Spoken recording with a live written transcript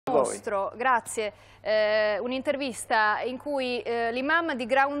Mostro, grazie. Un'intervista in cui l'imam di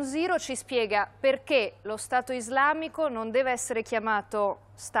Ground Zero ci spiega perché lo Stato islamico non deve essere chiamato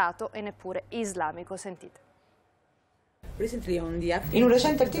Stato e neppure islamico. Sentite. In un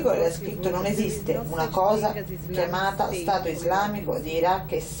recente articolo era scritto: non esiste una cosa chiamata Stato islamico di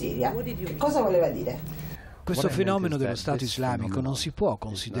Iraq e Siria. Che cosa voleva dire? Questo fenomeno dello Stato islamico non si può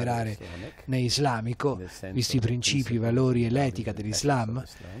considerare né islamico, visti i principi, i valori e l'etica dell'Islam,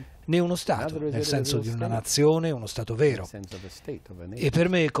 né uno Stato, nel senso di una nazione, uno Stato vero. E per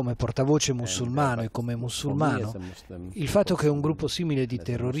me, come portavoce musulmano e come musulmano, il fatto che un gruppo simile di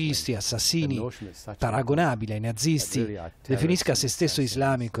terroristi, assassini, paragonabile ai nazisti, definisca se stesso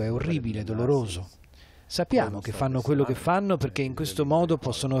islamico è orribile e doloroso. Sappiamo che fanno quello che fanno perché in questo modo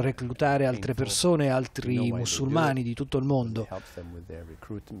possono reclutare altre persone, altri musulmani di tutto il mondo.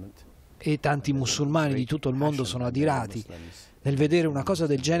 E tanti musulmani di tutto il mondo sono adirati nel vedere una cosa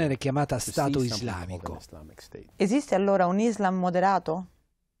del genere chiamata Stato islamico. Esiste allora un Islam moderato?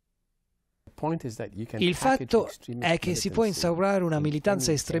 Il fatto è che si può instaurare una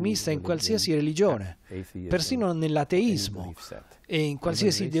militanza estremista in qualsiasi religione, persino nell'ateismo e in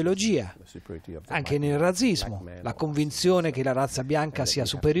qualsiasi ideologia, anche nel razzismo, la convinzione che la razza bianca sia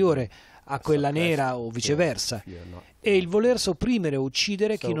superiore a quella nera o viceversa, e il voler sopprimere o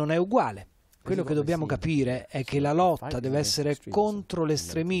uccidere chi non è uguale. Quello che dobbiamo capire è che la lotta deve essere contro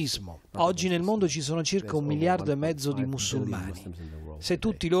l'estremismo. Oggi nel mondo ci sono circa 1,5 miliardi di musulmani. Se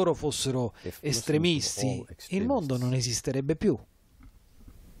tutti loro fossero estremisti, il mondo non esisterebbe più.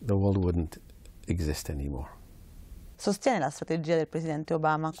 Sostiene la strategia del presidente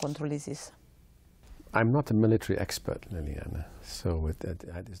Obama contro l'ISIS? Non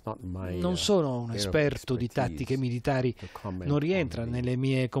sono un esperto di tattiche militari, non rientra nelle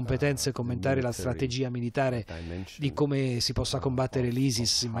mie competenze commentare la strategia militare di come si possa combattere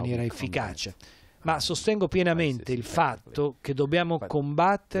l'ISIS in maniera efficace, ma sostengo pienamente il fatto che dobbiamo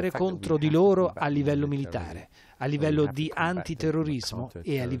combattere contro di loro a livello militare, a livello di antiterrorismo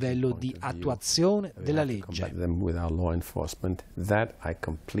e a livello di attuazione della legge.